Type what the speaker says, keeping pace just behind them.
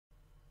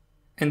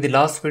In the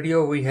last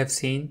video, we have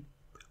seen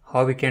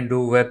how we can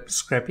do web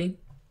scraping,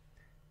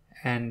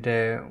 and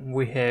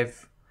we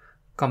have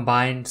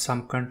combined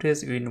some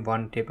countries in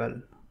one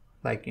table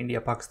like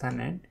India, Pakistan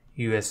and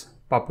US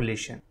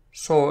population.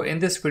 So in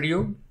this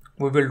video,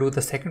 we will do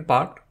the second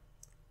part.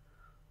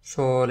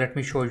 So let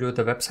me show you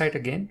the website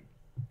again.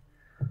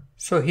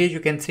 So here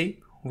you can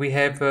see we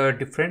have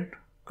different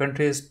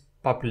countries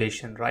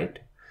population, right?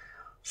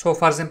 So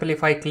for example,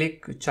 if I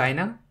click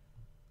China,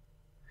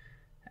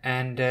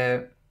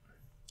 and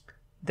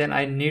then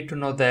I need to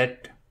know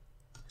that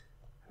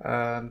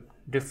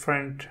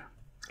different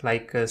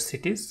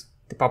cities,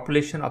 the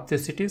population of the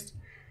cities,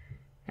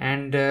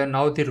 and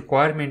now the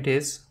requirement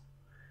is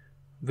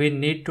we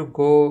need to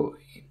go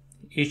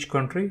each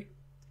country,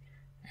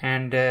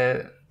 and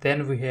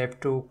then we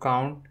have to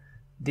count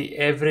the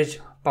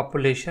average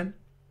population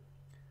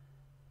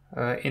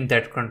in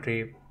that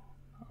country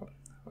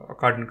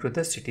according to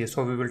the city.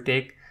 So we will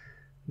take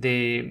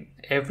the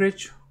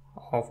average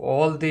of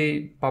all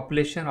the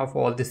population of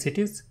all the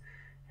cities,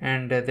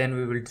 and then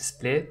we will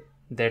display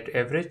that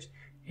average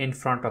in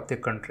front of the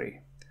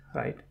country,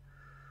 right?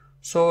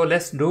 So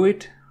let's do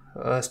it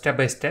step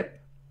by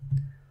step.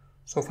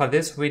 So for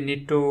this we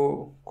need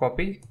to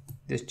copy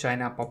this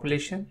China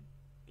population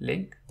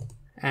link,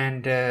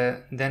 and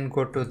then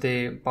go to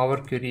the Power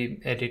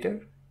Query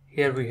editor.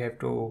 Here we have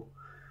to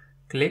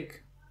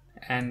click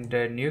and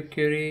new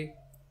query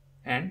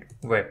and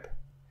web,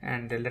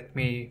 and let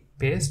me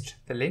paste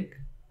the link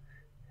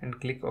and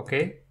click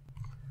OK.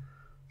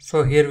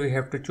 So here we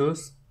have to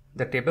choose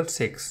the table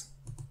 6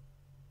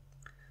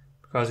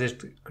 because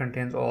it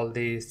contains all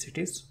the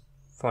cities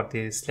for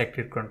the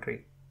selected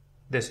country.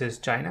 This is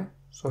China,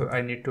 so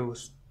I need to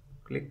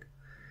click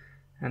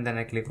and then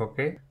I click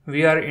OK.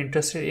 We are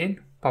interested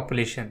in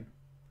population,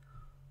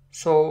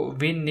 so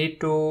we need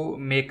to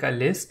make a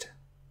list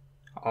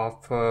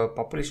of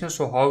population.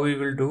 So how we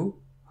will do,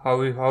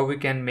 how we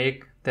can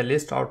make the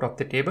list out of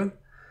the table.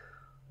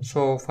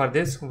 So for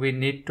this we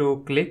need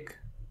to click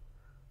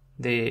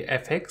the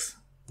fx,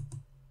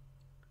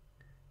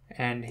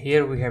 and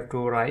here we have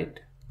to write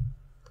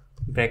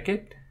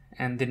bracket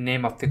and the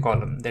name of the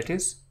column, that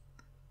is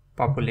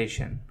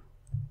population.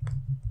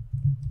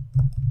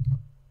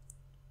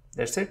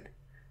 That's it,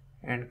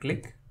 and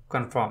click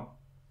confirm.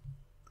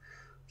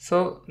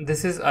 So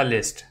this is a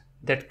list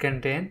that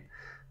contain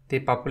the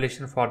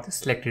population for the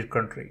selected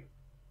country.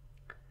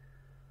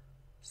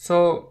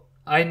 So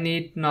I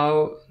need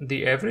now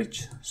the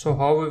average. So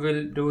how we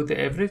will do the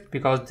average,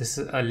 because this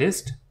is a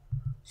list,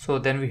 so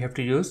then we have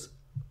to use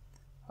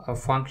a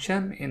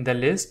function in the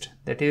list,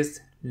 that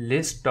is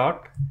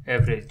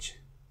list.average.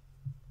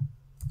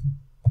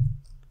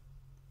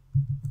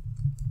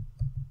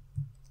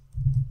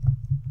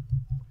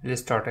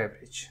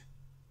 List.average,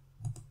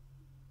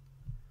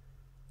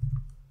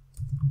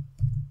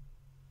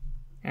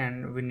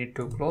 and we need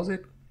to close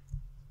it,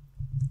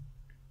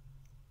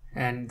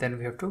 and then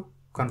we have to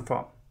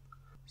confirm.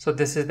 So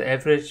this is the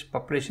average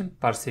population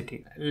per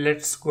city.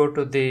 Let's go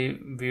to the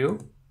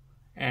view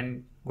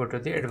and go to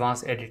the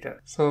advanced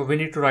editor. So we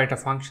need to write a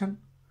function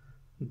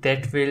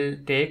that will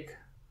take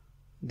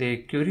the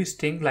query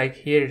string, like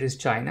here it is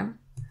China,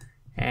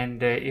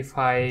 and if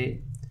I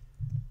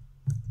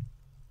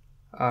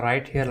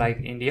write here like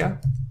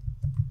India,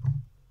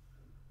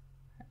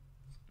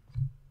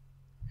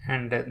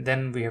 and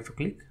then we have to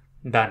click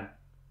done.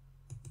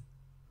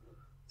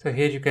 So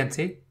here you can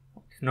see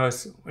now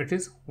it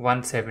is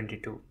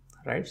 172,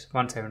 right?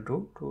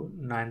 172 to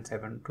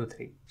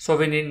 9723. So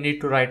we need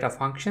to write a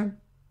function.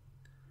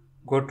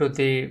 Go to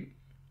the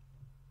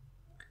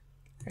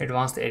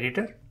advanced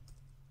editor,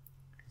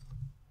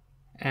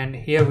 and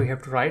here we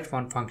have to write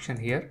one function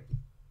here,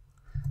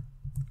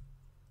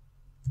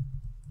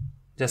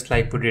 just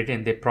like we did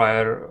in the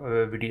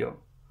prior video.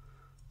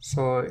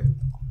 So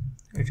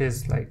it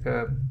is like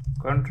a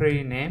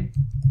country name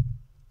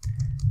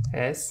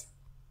as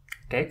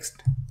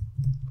text,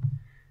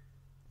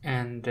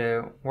 and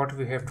what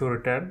we have to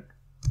return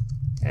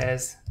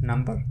as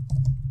number,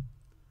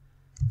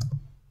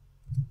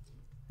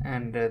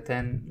 and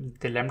then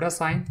the lambda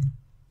sign.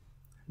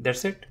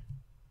 That's it,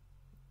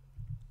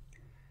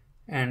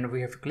 and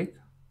we have to click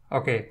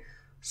OK.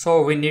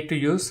 So we need to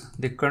use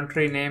the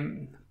country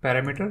name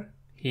parameter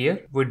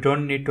here. We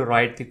don't need to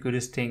write the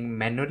query string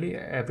manually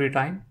every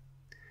time,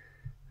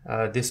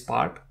 this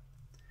part.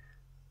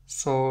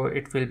 So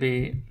it will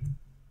be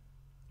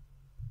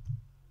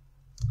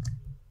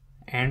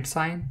and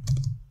sign,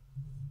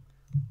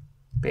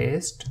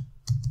 paste,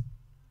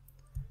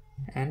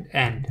 and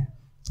end.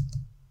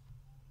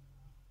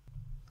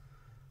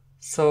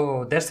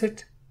 So that's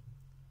it.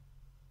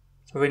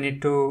 So we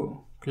need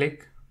to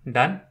click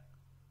done.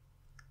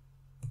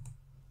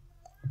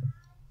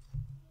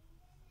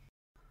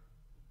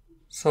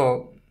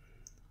 So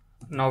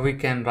now we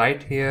can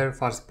write here,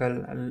 for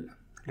spell,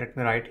 let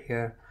me write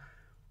here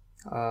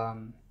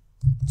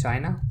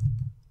China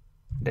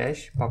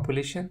dash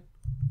population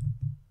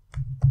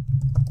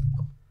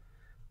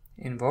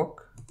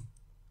invoke,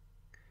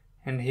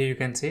 and here you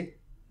can see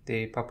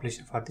the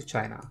population for the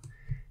China,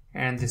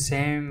 And the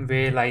same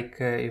way, like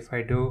if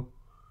I do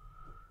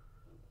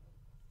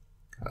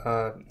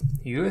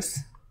US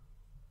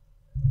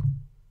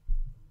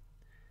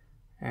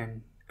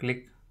and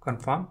click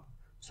confirm,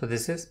 so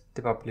this is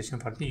the population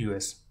for the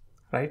US,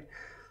 right?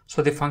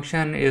 So the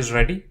function is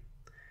ready,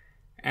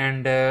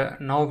 and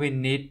now we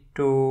need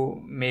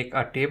to make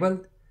a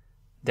table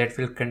that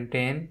will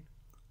contain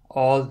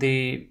all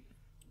the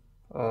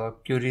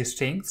query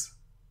strings,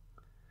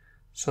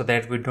 so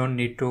that we don't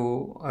need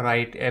to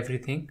write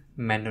everything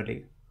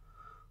manually.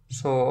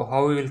 So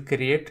how we will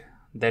create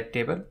that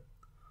table?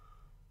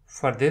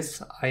 For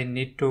this I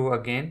need to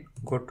again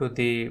go to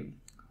this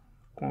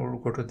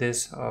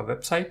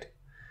website,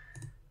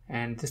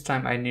 and this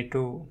time I need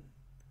to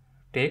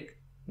take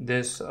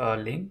this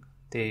link,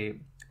 the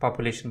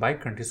population by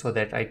country, so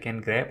that I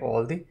can grab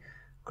all the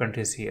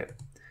countries here.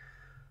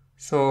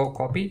 So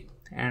copy,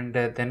 and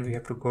then we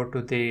have to go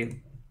to the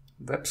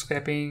web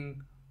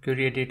scraping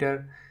query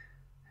editor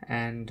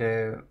and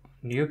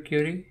new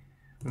query,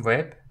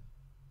 web,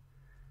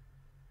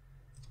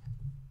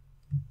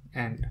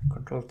 and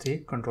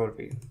Control-C,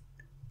 Control-V,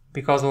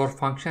 because our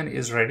function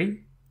is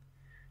ready.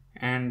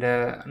 And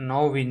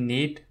now we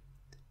need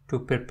to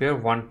prepare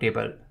one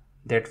table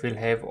that will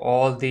have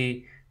all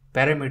the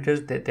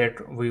parameters that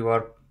we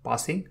were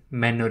passing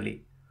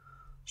manually.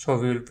 So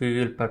we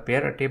will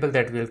prepare a table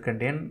that will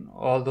contain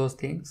all those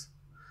things.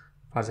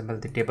 For example,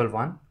 the table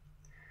 1.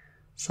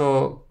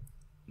 So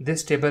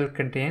this table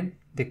contain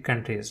the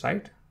countries,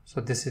 right?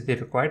 So this is the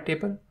required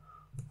table.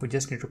 We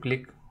just need to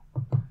click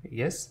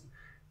yes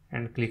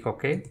and click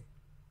OK.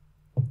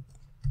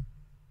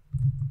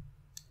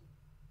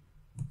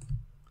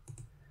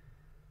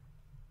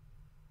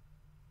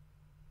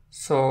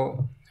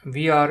 So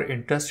we are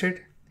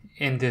interested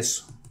in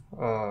this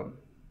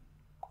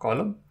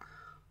column,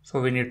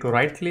 so we need to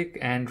right click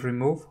and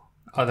remove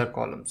other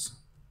columns.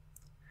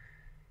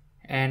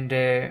 And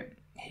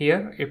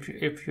here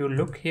if you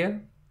look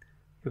here,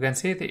 you can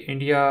see the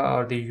India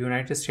or the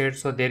United States.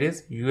 So there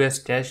is US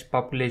dash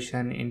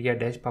population, India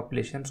dash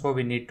population. So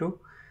we need to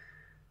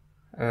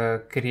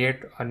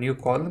create a new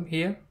column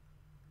here,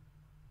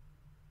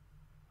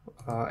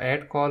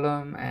 add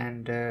column,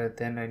 and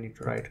then I need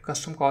to write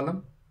custom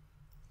column.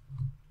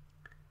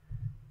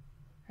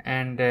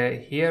 And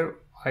here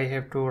I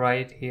have to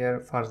write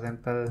here, for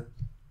example,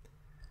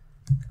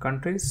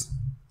 countries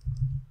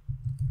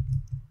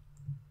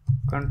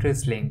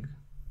link.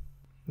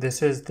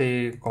 This is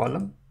the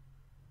column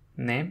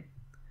name,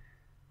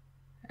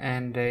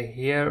 and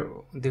here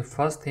the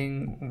first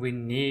thing we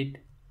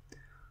need,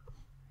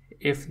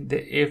 if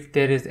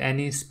there is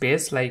any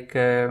space like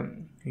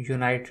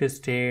United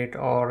States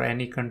or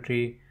any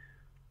country,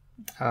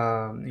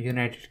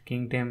 United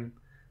Kingdom,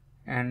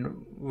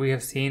 and we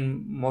have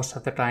seen most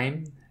of the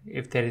time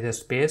if there is a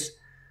space,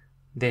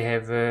 they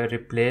have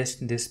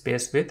replaced this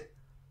space with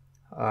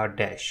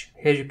dash.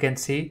 Here you can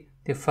see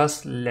the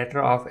first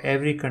letter of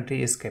every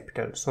country is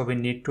capital, so we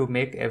need to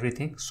make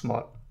everything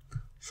small.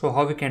 So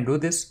how we can do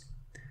this?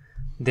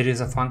 There is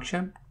a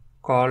function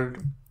called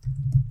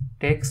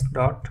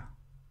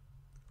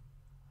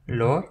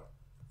Text.lower,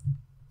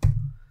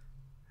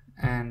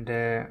 and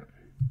here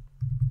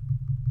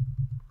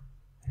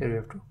we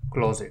have to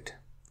close it,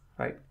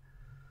 right?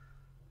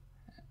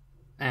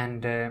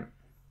 And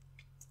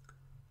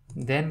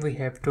then we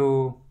have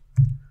to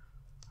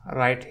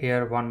write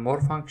here one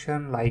more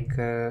function like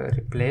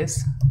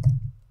replace.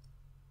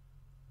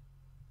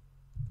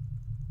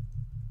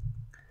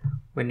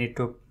 We need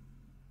to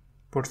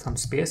put some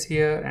space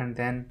here, and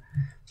then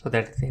so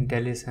that the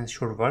IntelliSense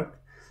should work.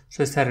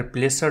 So it's a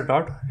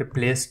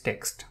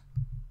replacer.replacetext.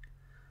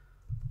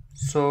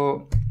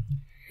 So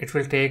it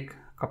will take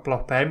a couple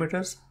of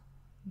parameters.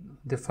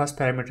 The first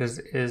parameter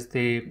is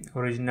the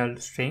original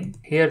string.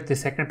 Here the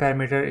second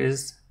parameter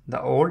is the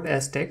old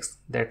as text,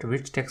 that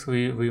which text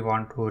we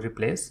want to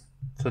replace.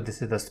 So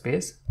this is the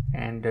space,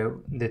 and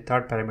the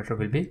third parameter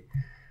will be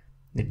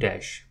the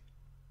dash.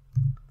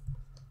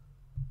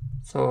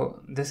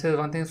 So this is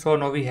one thing. So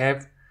now we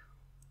have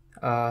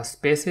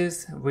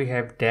spaces, we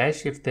have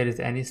dash if there is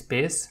any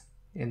space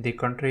in the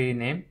country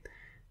name,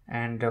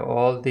 and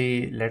all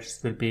the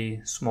letters will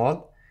be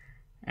small.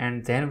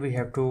 And then we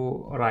have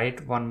to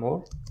write one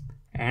more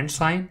and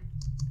sign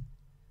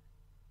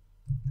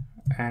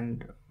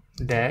and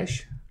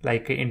dash,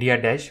 like India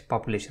dash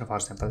population, for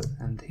example.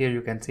 And here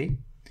you can see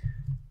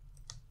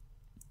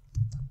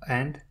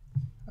and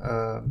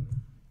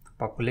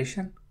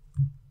population,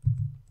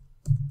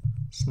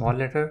 small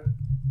letter,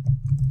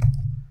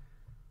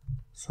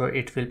 so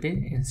it will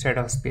be, instead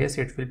of space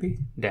it will be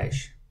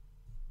dash.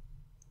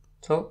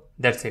 So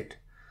that's it.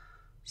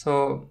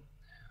 So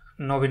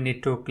now we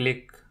need to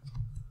click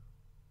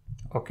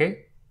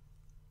OK.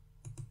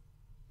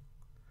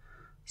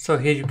 So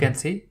here you can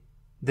see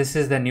this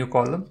is the new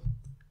column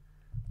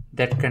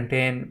that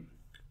contain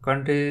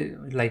country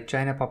like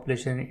China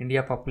population,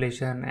 India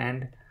population,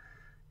 and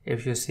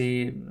if you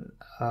see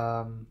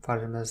for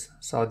instance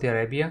Saudi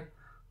Arabia,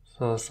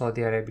 so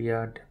Saudi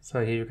Arabia.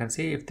 So here you can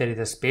see if there is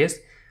a space,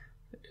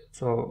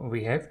 So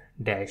we have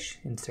dash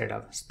instead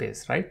of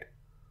space, right?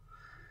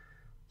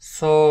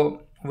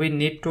 So we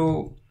need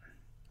to,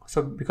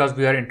 so because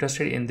we are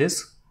interested in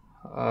this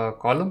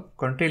column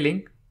country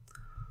link,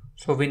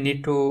 so we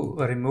need to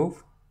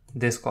remove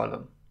this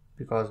column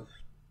because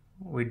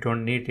we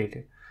don't need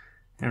it,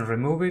 and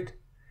remove it.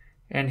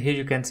 And here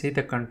you can see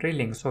the country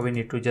link, so we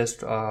need to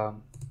just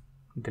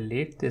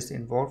delete this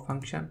invoke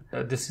function.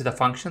 This is the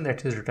function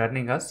that is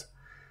returning us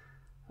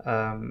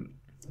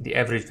the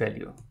average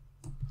value.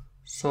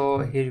 So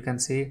here you can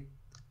see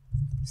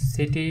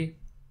city,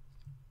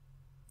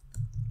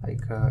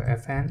 like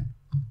fn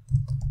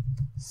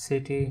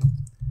city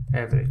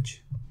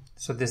average.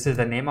 So this is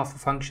the name of a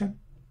function,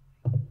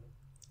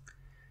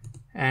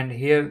 and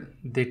here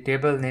the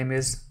table name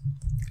is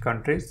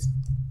countries.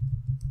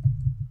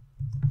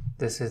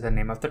 This is the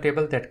name of the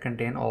table that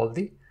contain all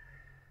the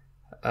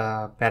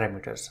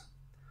parameters.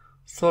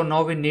 So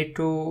now we need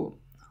to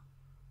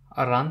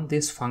run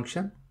this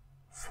function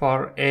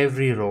for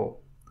every row,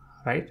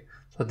 right?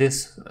 So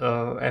this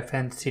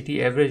fn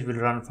city average will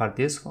run for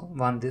this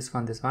one, this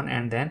one, this one,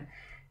 and then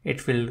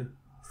it will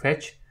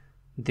fetch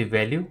the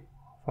value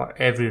for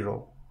every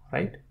row,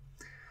 right?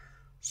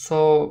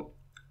 So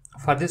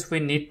for this we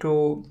need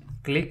to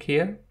click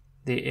here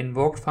the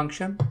invoked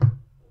function,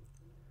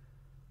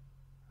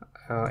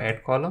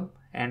 add column,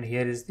 and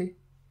here is the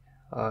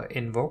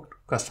invoked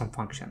custom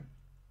function.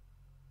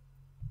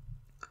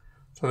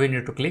 So we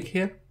need to click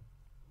here,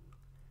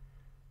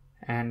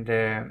 and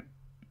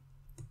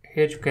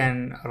here you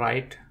can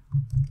write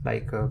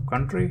like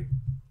country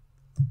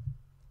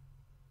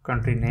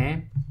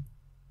name,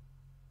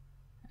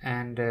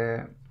 and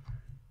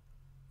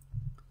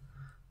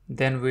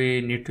then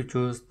we need to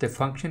choose the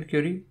function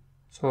query.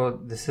 So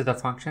this is the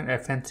function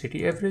fn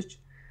city average,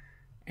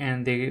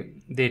 and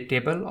the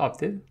table of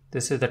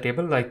this is the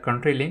table like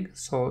country link,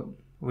 so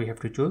we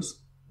have to choose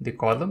the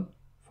column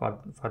for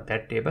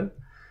that table,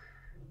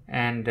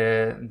 and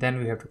then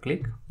we have to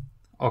click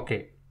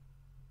OK.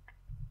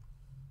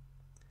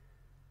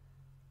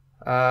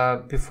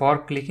 Before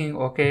clicking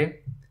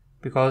OK,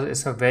 because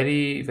it's a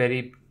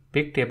very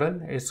big table,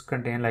 it's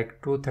contain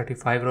like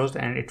 235 rows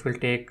and it will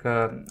take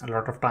a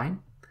lot of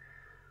time,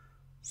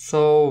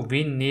 so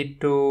we need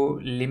to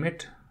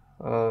limit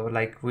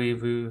like we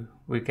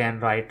can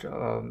write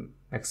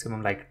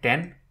maximum like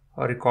 10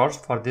 records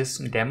for this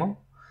demo,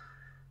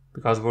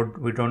 because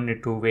we don't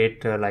need to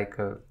wait like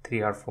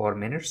 3 or 4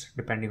 minutes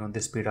depending on the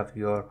speed of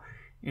your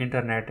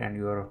internet and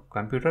your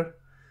computer.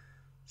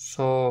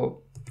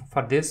 So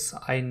for this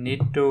I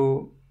need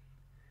to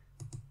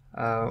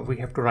we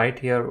have to write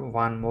here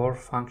one more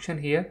function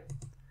here.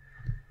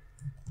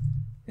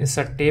 It's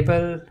a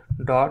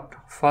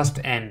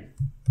Table.FirstN.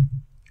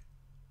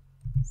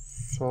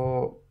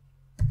 So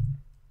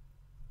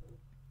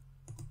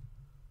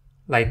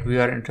like we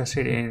are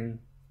interested in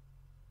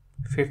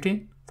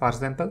 15, for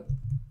example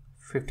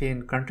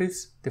 15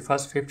 countries, the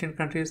first 15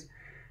 countries,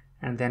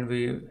 and then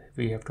we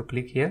have to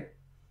click here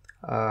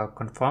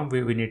confirm.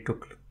 We need to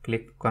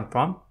click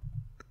confirm.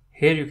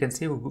 Here you can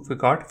see we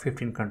got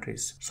 15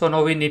 countries. So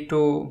now we need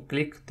to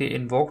click the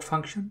invoked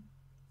function,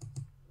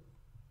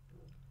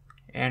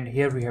 and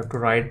here we have to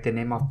write the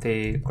name of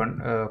the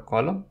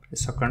column.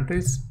 It's a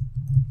countries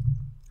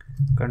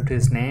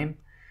name,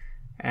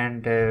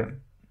 and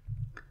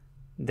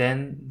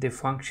then the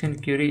function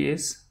query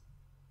is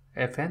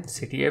fn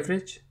city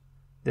average.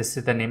 This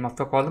is the name of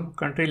the column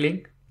country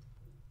link,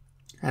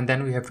 and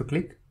then we have to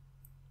click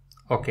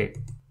OK.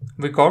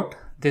 We got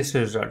this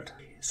result.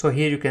 So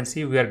here you can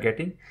see we are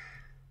getting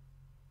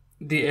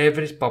the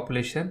average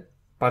population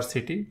per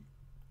city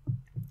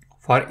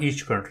for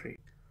each country.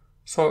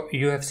 So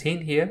you have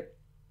seen here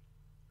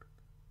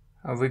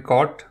we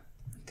got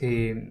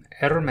the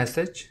error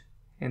message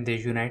in the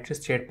United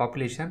States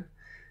population.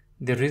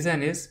 The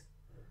reason is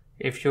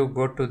if we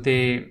go to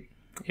the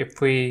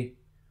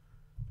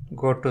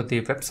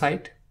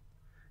website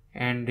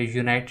and the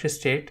United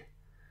States,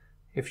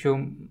 if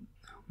you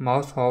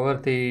mouse over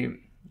the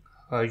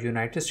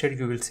United States,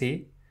 you will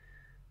see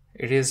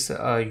it is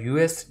a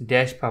US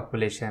dash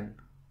population,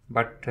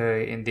 but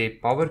in the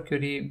Power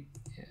Query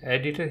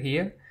editor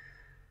here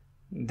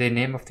the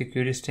name of the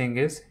query string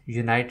is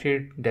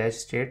United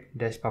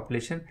States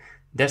population.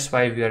 That's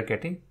why we are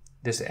getting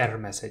this error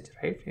message,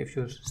 right? If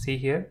you see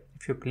here,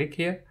 if you click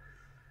here,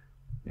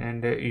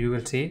 and you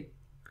will see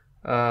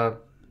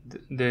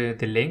the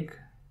link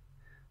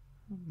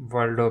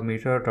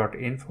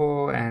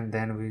worldometer.info, and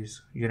then we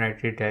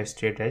United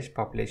States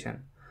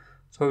population.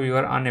 So we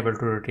are unable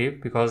to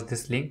retrieve because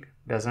this link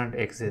doesn't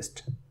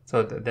exist.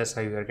 So that's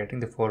why we are getting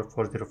the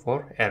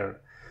 4404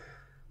 error.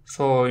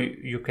 So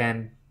you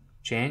can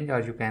change, or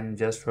you can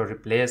just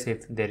replace.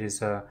 If there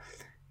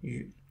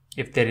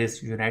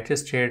is United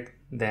States,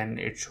 then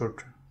it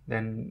should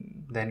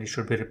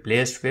be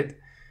replaced with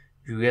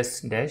US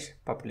dash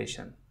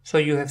population. So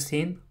you have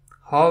seen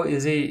how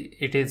easy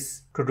it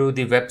is to do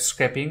the web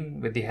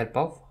scraping with the help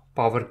of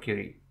Power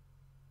Query.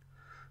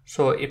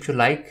 So if you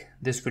like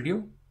this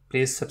video,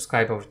 please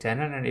subscribe our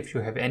channel, and if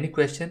you have any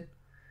question,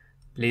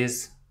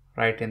 please write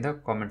write in the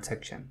comment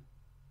section.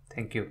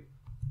 Thank you.